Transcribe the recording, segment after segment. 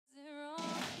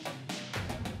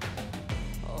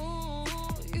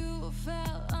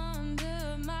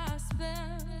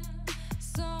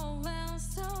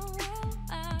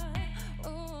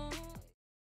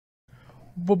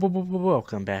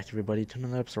Welcome back, everybody, to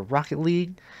another episode of Rocket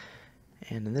League.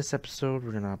 And in this episode,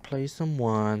 we're gonna play some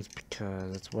ones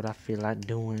because that's what I feel like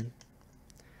doing. And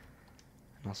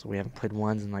also, we haven't played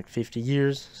ones in like 50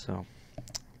 years, so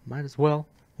might as well.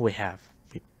 We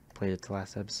played it the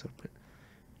last episode, but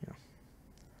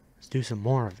let's do some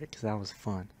more of it because that was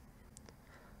fun.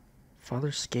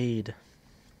 Father Skade. I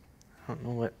don't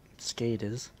know what skate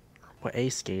is, or what a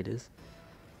skate is.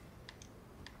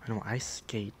 I know what ice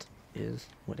skate is.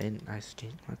 What an ice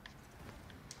skate? What?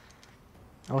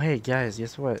 Oh hey guys,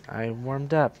 guess what? I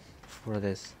warmed up for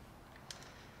this.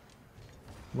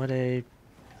 What a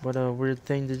weird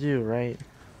thing to do, right?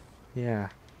 Yeah.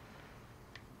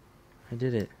 I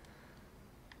did it.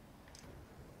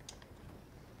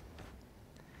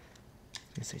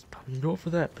 I say probably go for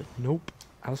that, but nope.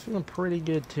 I was feeling pretty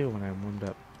good too when I warmed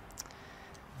up.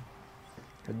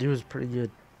 The dude was pretty good.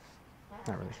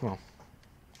 Not really. Well,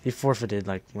 he forfeited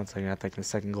like once I got like the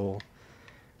second goal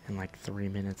in like 3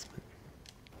 minutes, but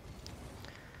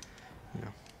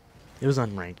it was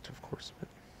unranked, of course, but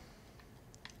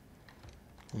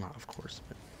well, not of course,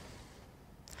 but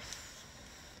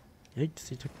yikes!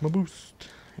 He took my boost,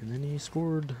 and then he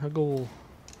scored a goal.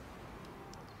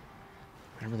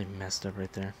 I really messed up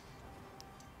right there.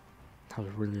 I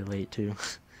was really late too.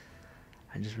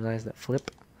 I just realized that flip.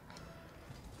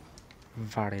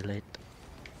 Very late.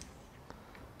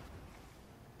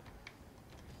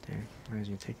 Dang, I was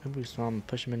gonna take my boost. So I'm gonna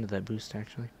push him into that boost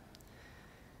actually.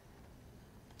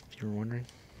 If you were wondering.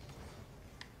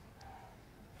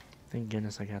 Thank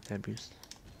goodness I got that boost.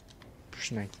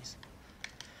 Schnikes.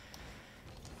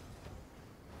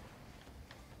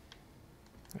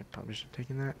 I probably should have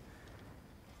taken that.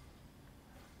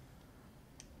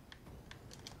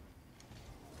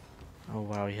 Oh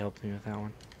wow, he helped me with that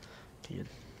one. Good.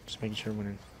 Just making sure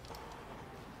when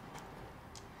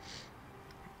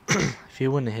if he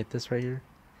wouldn't have hit this right here,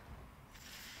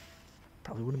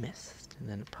 probably would have missed. And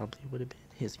then it probably would have been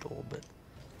his goal, but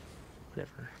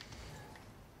whatever.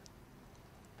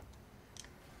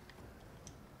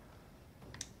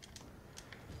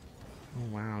 Oh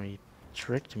wow, he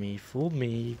tricked me, fooled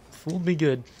me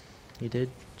good. He did.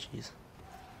 Jeez.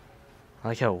 I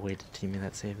like how it waited to team me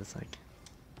that save. It's like,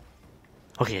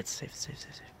 okay, it's safe. Safe.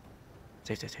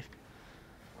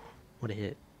 What a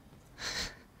hit.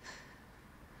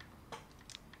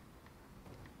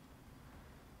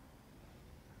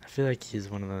 I feel like he's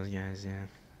one of those guys, yeah.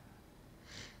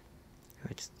 He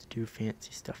likes to do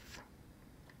fancy stuff.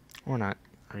 Or not.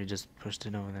 Or he just pushed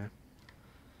it over there.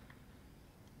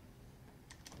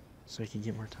 So he can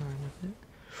get more time with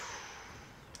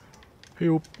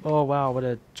it. Oh wow, what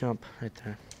a jump right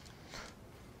there.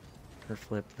 Or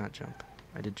flip, not jump.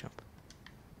 I did jump.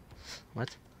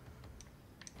 What?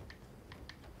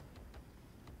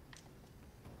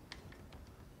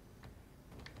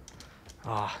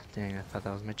 Ah, oh, dang, I thought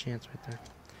that was my chance right there.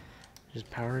 Just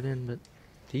power it in, but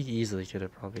he easily could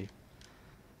have probably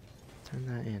turned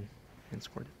that in and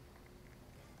scored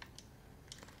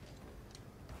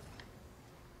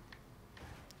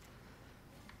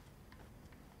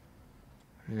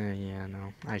it. Yeah,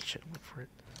 no, I should look for it.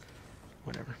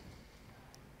 Whatever.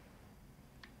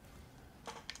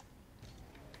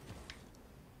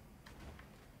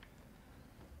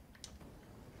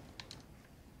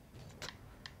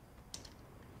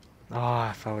 Ah, oh,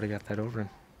 if I would have got that over him,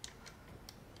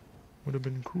 would have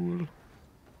been cool.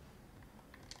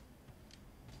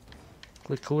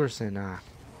 Click Coolerson,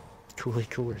 Cooley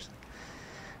Coolerson.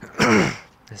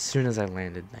 As soon as I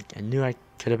landed, like I knew I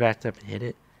could have backed up and hit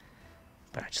it,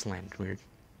 but I just landed weird.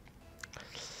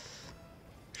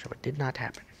 So it did not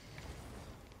happen.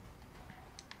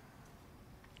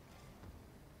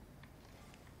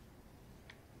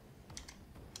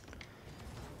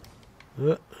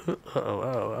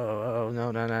 Oh, no,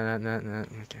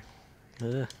 okay.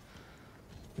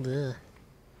 Okay,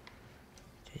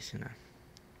 so now,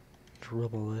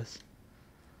 dribble this.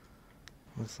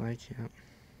 Looks like, yep.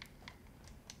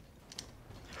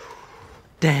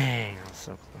 Dang, that was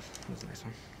so close. That was a nice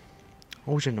one.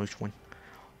 What was a nice one?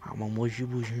 I don't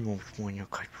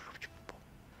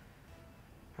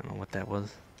know what that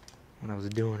was. What I was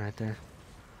doing right there.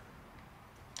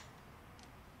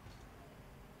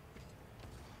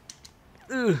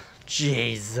 Ugh,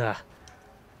 jeez. I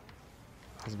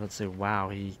was about to say, wow,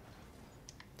 he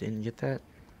didn't get that.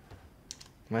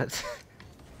 What?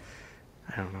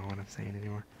 I don't know what I'm saying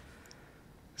anymore.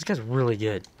 This guy's really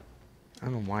good. I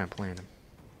don't know why I'm playing him.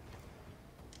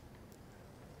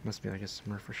 Must be like a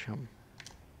smurf or something.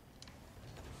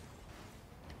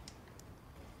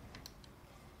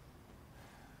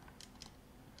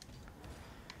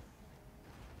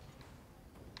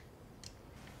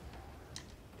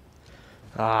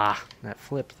 Ah, that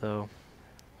flip though.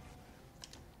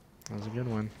 That was a good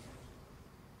one.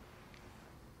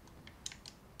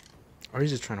 Or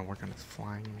he's just trying to work on his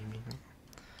flying, maybe.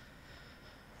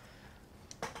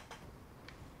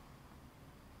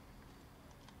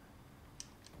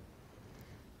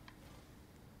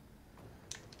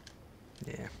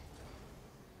 Yeah.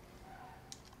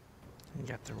 He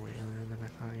got there way earlier than I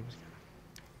thought he was gonna.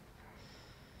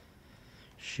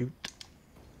 Shoot.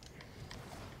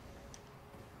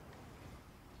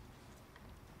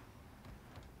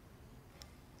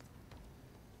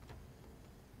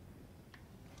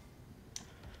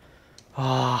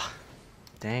 Ah,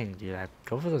 dang, dude! I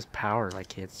go for those power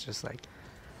like it's just like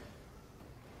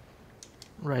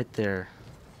right there.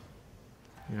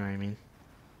 You know what I mean?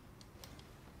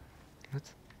 What?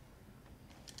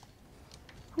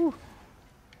 Whew.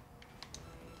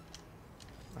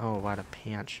 Oh, what a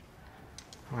pinch!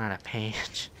 What a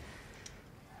pinch!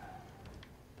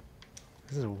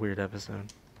 This is a weird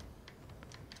episode.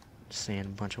 Just saying a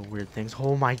bunch of weird things.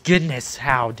 Oh my goodness!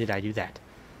 How did I do that?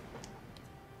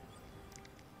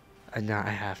 I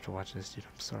have to watch this, dude.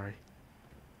 I'm sorry.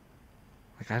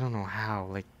 Like, I don't know how.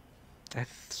 Like, I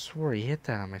swore he hit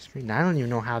that on my screen. I don't even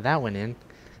know how that went in.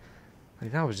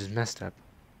 Like, that was just messed up.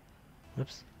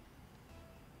 Whoops.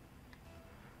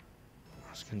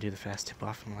 I was gonna do the fast tip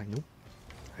off, and I'm like, nope.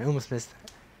 I almost missed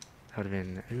that. That would have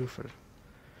been awful.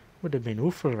 Would have been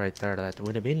awful right there. That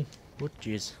would have been. Oh,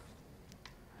 jeez.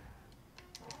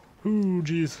 Ooh,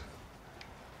 jeez.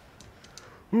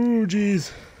 Ooh,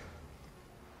 jeez.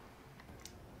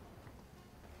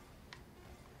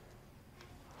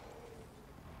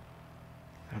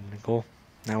 That would have been a goal.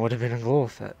 That would have been a goal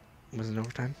if that wasn't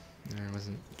overtime. Or it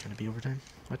wasn't gonna be overtime.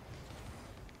 What?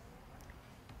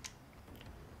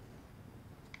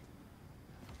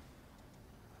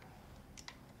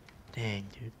 Dang,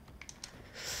 dude.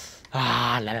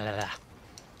 Ah, la la la la.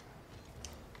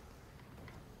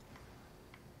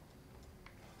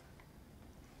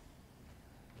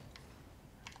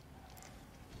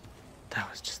 That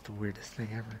was just the weirdest thing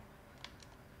ever.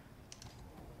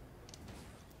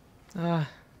 Ah,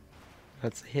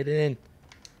 let's hit it in.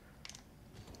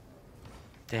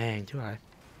 Dang, do I?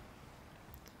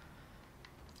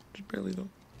 Just barely though.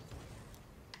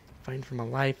 Fighting for my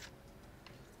life.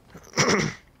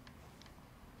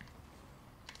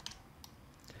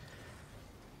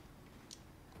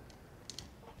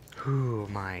 Ooh,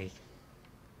 my.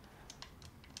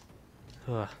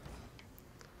 Ugh.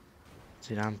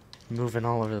 Dude, I'm moving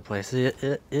all over the place.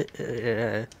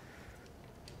 I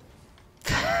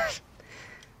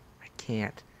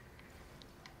can't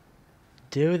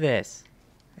do this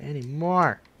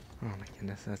anymore. Oh my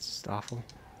goodness, that's just awful.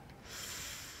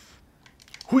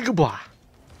 Hoogabah!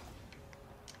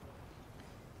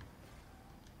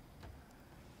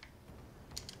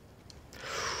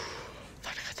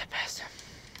 Thought I got that past him.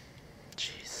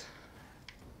 Jeez.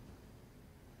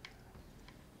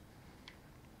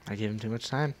 I gave him too much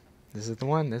time. This is the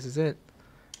one. This is it.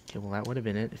 Okay, well that would have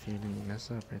been it if you didn't mess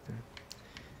up right there.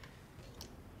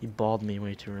 You balled me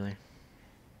way too early.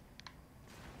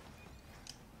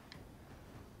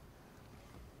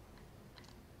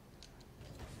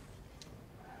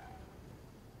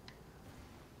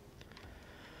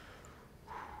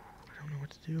 I don't know what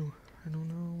to do. I don't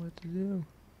know what to do.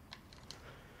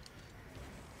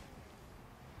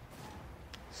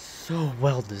 So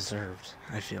well deserved,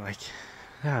 I feel like.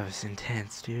 That was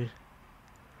intense, dude.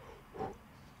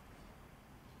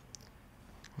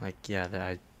 Like,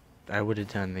 yeah, I would have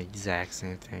done the exact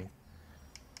same thing.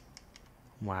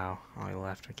 Wow. Oh, I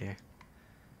left, okay.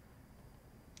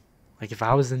 Like, if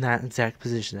I was in that exact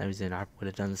position I was in, I would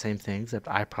have done the same thing, except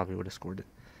I probably would have scored it.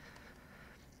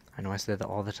 I know I said that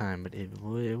all the time, but it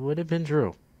would have been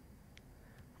true.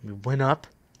 We went up,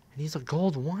 and he's a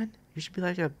gold one? You should be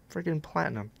like a freaking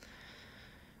platinum.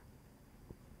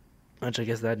 Which I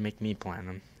guess that'd make me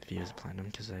platinum, if he was a platinum,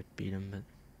 because I beat him, but...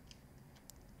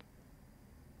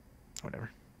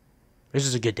 whatever. This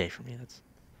is a good day for me, that's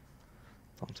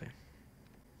all I'm saying.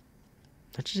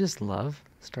 Don't you just love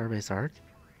Starbase Arc?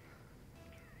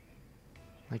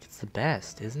 Like, it's the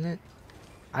best, isn't it?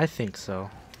 I think so.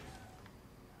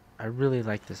 I really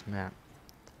like this map.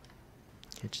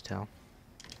 Can't you tell?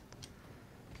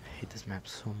 I hate this map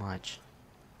so much.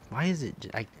 Why is it?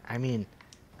 I mean,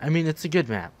 it's a good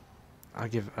map. I'll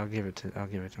give it to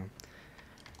him.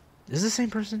 Is it the same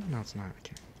person? No, it's not.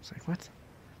 Okay. It's like, what?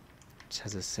 Just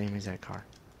has the same exact car.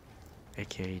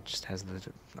 AKA just has the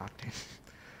Octane.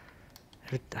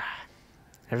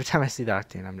 Every time I see the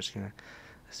Octane, I'm just gonna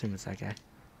assume it's that guy.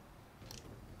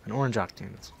 An orange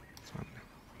Octane. That's what I'm doing.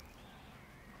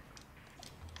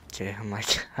 Okay, I'm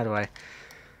like, how do I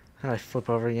How do I flip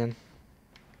over again?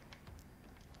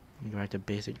 Go back to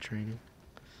basic training.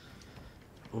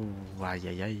 Oh, ay,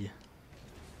 ay, ay.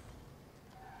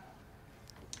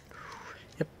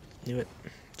 Yep, knew it.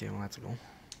 Okay, well, that's a goal.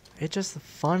 It's just the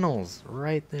funnels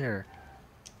right there.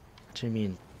 Which I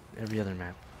mean, every other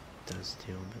map does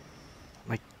too, but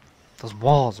like, those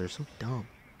walls are so dumb.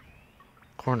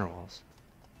 Corner walls.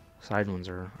 Side ones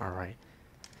are alright.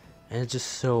 And it's just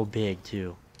so big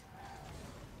too.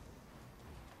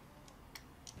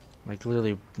 Like,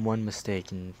 literally one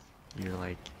mistake and you're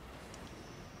like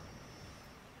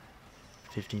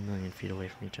 15 million feet away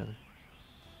from each other.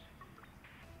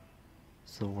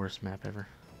 It's the worst map ever.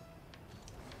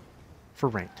 For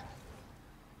ranked.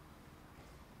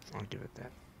 I'll give it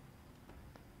that.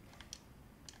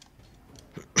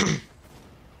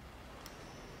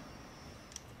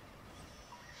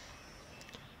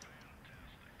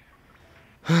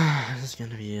 This is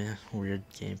gonna be a weird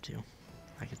game too.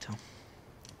 I can tell.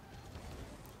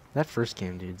 That first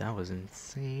game, dude, that was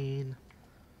insane.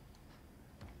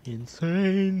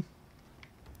 Insane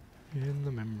in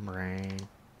the membrane.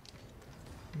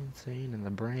 Insane in the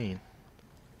brain.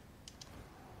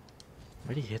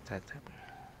 Why did he hit that way?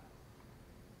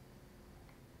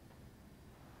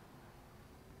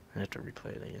 I have to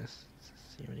replay it, I guess.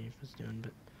 See what he was doing,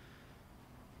 but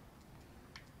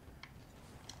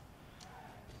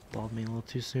balled me a little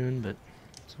too soon, but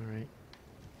it's alright.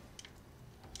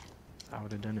 I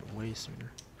would have done it way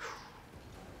sooner.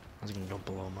 I was gonna go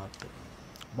blow him up, but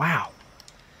wow!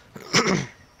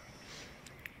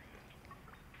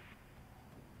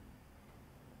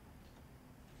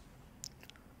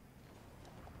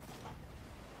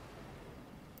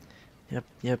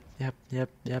 Yep.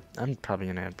 I'm probably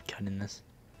gonna end up cutting this.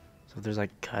 So if there's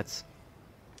like cuts,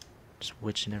 just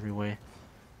witching every way,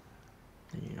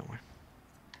 then you know where.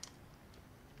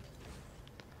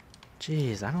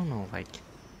 Jeez, I don't know, like,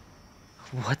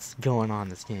 what's going on in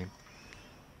this game.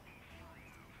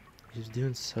 He was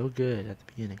doing so good at the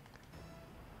beginning.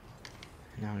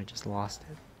 And now he just lost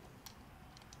it.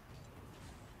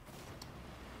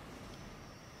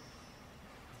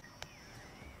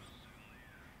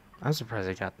 I'm surprised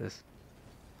I got this.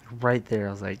 Right there,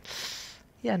 I was like,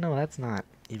 yeah, no, that's not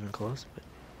even close, but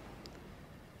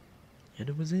yet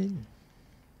it was in.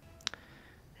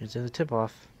 Here's the other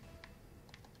tip-off.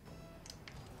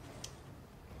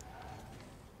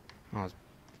 Oh,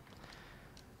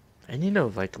 I need to,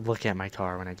 like, look at my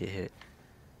car when I get hit.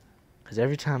 Because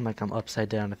every time, like, I'm upside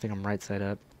down, I think I'm right side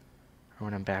up. Or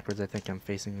when I'm backwards, I think I'm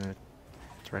facing the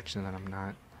direction that I'm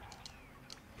not.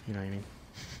 You know what I mean?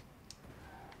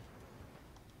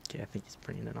 Okay, I think he's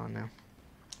bringing it on now.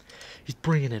 He's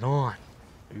bringing it on!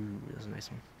 Ooh, that's a nice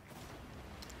one.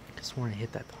 I could have sworn I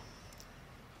hit that, though.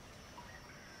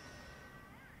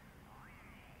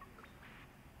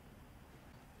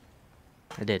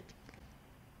 I did.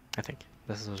 I think.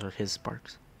 Those are his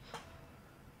sparks.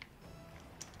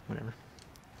 Whatever.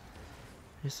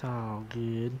 It's all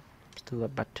good. Still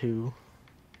up by 2.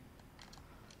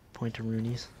 Pointer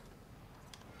Roonies.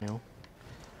 No.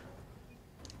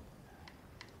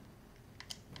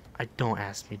 Don't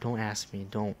ask me. Don't ask me.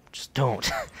 Don't. Just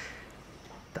don't.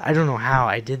 I don't know how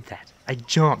I did that. I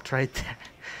jumped right there.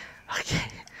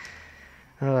 Okay.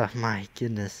 Oh my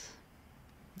goodness.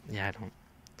 Yeah, I don't.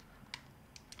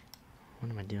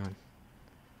 What am I doing?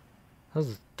 That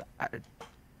was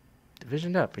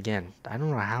divisioned up again. I don't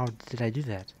know how did I do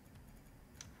that.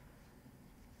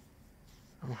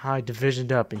 I don't know how I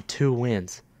divisioned up in 2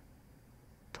 wins.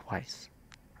 Twice.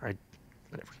 Or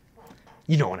whatever.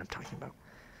 You know what I'm talking about.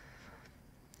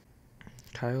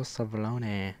 Kyle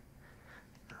Savalone.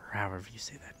 Or however you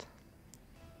say that.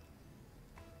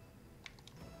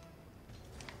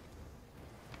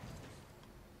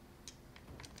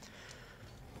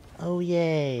 Oh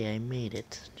yay, I made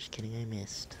it. Just kidding, I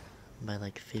missed. By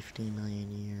like 50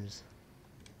 million years.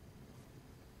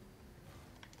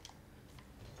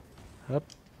 Up.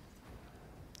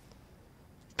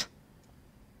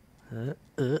 What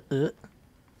are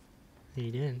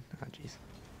you doing? Oh jeez.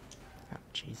 Oh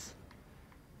jeez.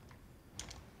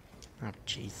 Oh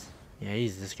jeez. Yeah,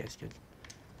 this guy's good.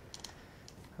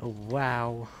 Oh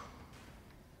wow.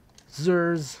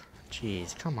 Zers.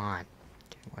 Jeez, come on.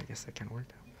 Okay, well I guess that kinda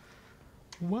worked out.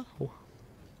 Wow.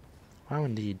 Wow,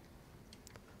 indeed.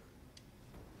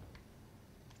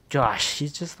 Gosh,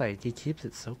 he's just like, he keeps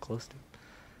it so close to him.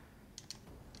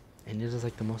 And it is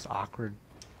like the most awkward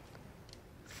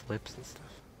flips and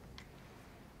stuff.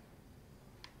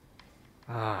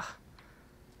 Ah.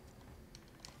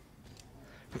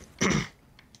 I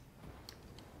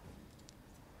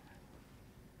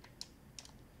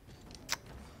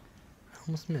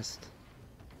almost missed.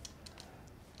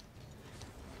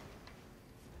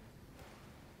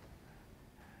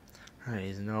 Alright,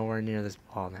 he's nowhere near this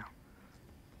ball now.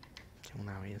 Okay, well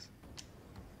now he is.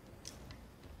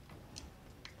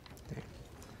 Dang.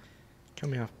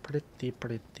 Coming off pretty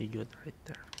good right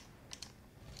there.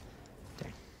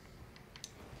 Dang.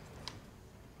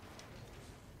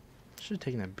 Should have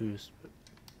taken that boost, but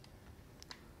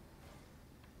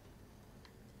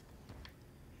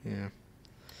yeah.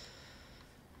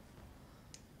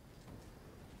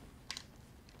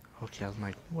 Okay, I was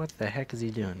like, what the heck is he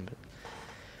doing? But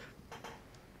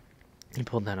he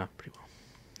pulled that off pretty well.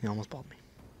 He almost balled me.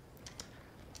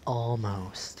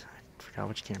 Almost. I forgot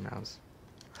which camera I was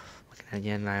looking at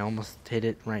again, and I almost hit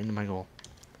it right into my goal.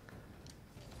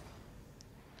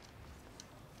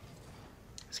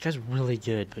 This guy's really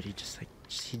good, but he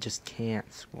just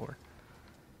can't score.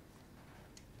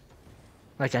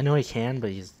 Like, I know he can, but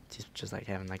he's just like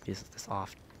having like this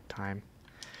off time.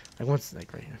 Like once,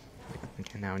 like right here. Like,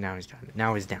 okay, now he's got it.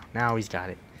 Now he's down. Now he's got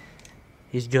it.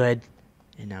 He's good,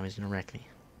 and now he's gonna wreck me.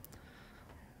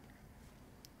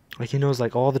 Like he knows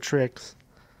like all the tricks,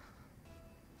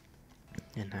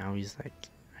 and now he's like,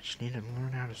 I just need to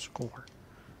learn how to score.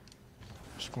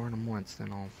 Scoring him once,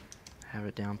 then I'll have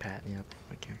it down pat. Yep.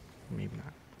 Okay. Maybe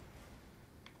not.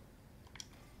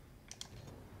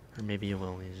 Or maybe he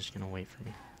will. He's just gonna wait for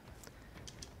me.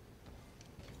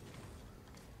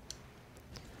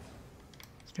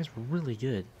 This guy's really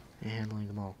good at handling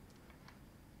the ball.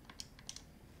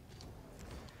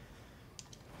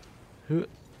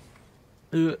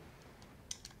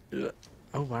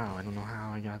 Oh wow, I don't know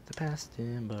how I got the pass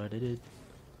in, but it did.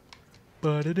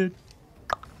 But it did.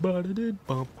 But it did.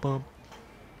 Bump bump.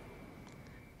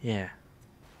 Yeah.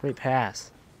 Great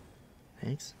pass.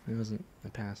 Thanks. It wasn't a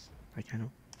pass. Like I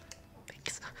don't.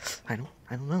 Thanks. I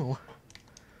don't know.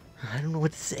 I don't know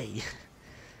what to say.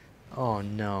 Oh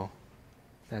no.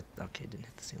 That okay, didn't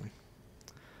hit the ceiling.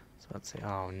 So I'd say,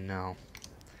 oh no.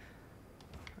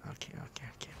 Okay. Go.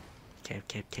 I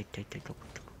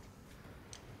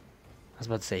was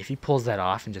about to say, if he pulls that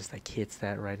off and just like hits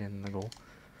that right in the goal,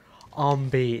 I'll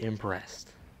be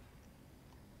impressed.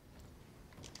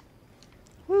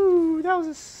 Woo, that was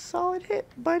a solid hit,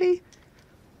 buddy.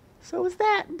 So was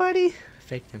that, buddy.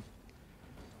 Faked him.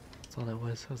 That's all that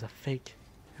was. That was a fake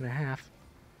and a half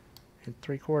and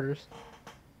 3/4.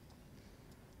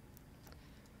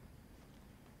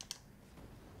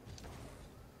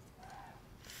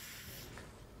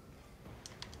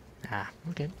 Ah,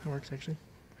 okay, that works actually.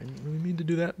 I didn't really mean to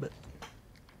do that, but...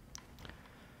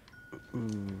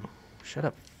 Ooh, shut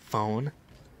up, phone.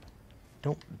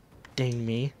 Don't ding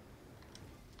me.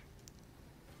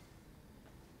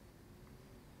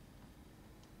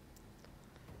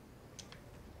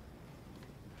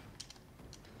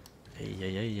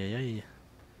 Hey.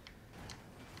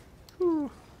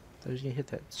 Whew. Thought I was gonna hit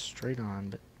that straight on,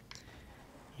 but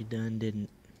he done didn't.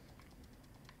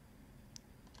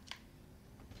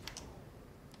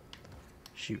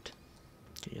 Shoot.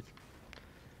 Okay.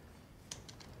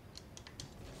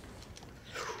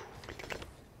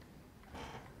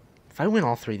 If I win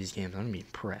all 3 of these games, I'm gonna be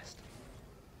impressed.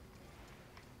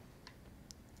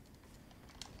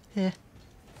 Yeah.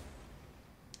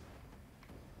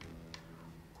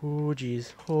 Oh,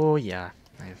 jeez. Oh, yeah.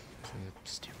 I have the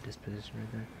stupidest position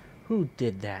right there. Who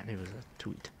did that? It was a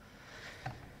tweet.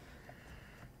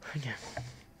 Again.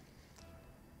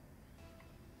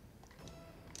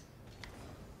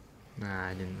 Nah,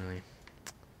 I didn't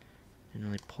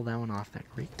really pull that one off that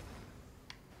great.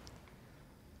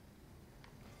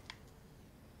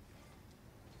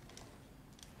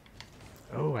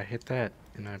 Oh, I hit that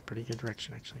in a pretty good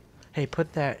direction, actually. Hey,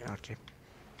 put that... Okay.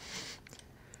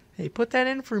 Hey, put that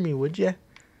in for me, would ya?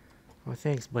 Oh,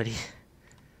 thanks, buddy.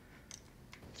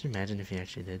 Could you imagine if he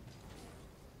actually did?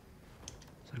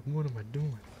 It's like, what am I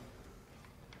doing?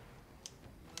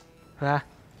 Ah.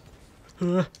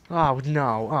 Oh,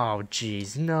 no. Oh,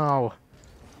 jeez. No.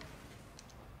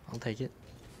 I'll take it.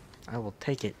 I will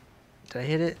take it. Did I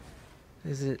hit it?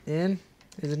 Is it in?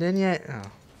 Is it in yet? Oh.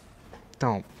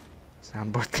 Don't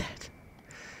soundboard that.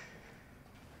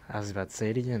 I was about to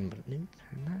say it again, but no.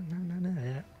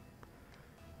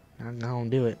 Not gonna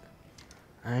do it.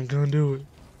 I ain't gonna do it.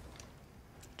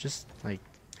 Just like,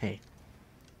 hey,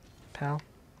 pal,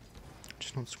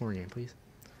 just don't score again, please.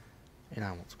 And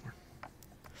I won't score.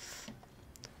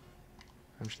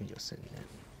 I'm just gonna go sit in it.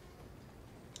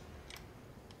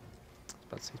 I was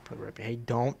about to say put it right behind. Hey,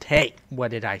 don't. Hey,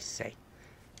 what did I say?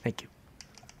 Thank you.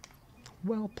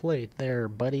 Well played there,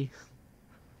 buddy.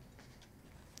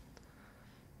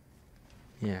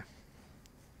 Yeah.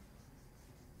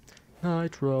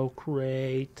 Nitro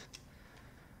crate.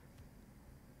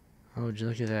 Oh, would you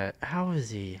look at that? How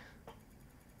is he?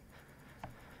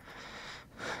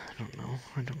 don't know.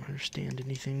 I don't understand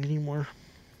anything anymore.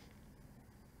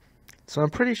 So I'm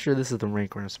pretty sure this is the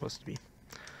rank where I'm supposed to be.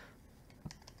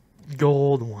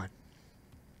 Gold 1.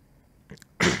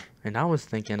 And I was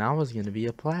thinking I was going to be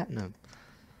a platinum.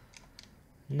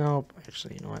 Nope.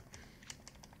 Actually, you know what?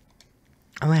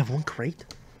 I only have 1 crate?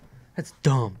 That's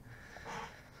dumb.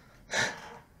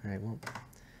 Alright, well,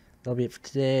 that'll be it for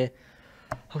today.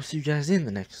 Hope to see you guys in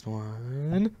the next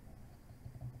one.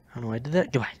 I don't know why I did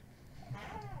that. Goodbye.